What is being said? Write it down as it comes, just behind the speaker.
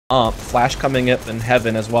Flash coming up in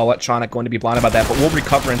heaven as well. Electronic going to be blinded by that, but we'll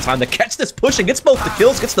recover in time to catch this push and gets both the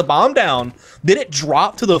kills, gets the bomb down. Then it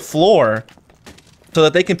dropped to the floor so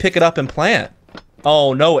that they can pick it up and plant.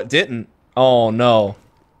 Oh, no, it didn't. Oh, no.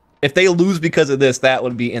 If they lose because of this, that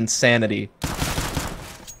would be insanity.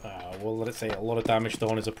 Well, let's say a lot of damage done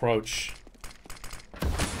on his approach.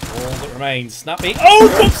 All that remains, Snappy. Oh,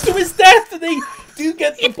 drops to his death, and they do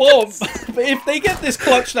get the bomb. But if they get this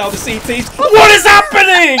clutch now, the CTs, what is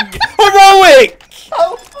happening? Heroic!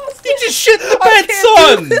 You just shit the bed,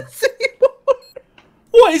 son!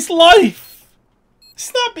 What is life?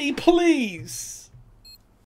 Snappy, please.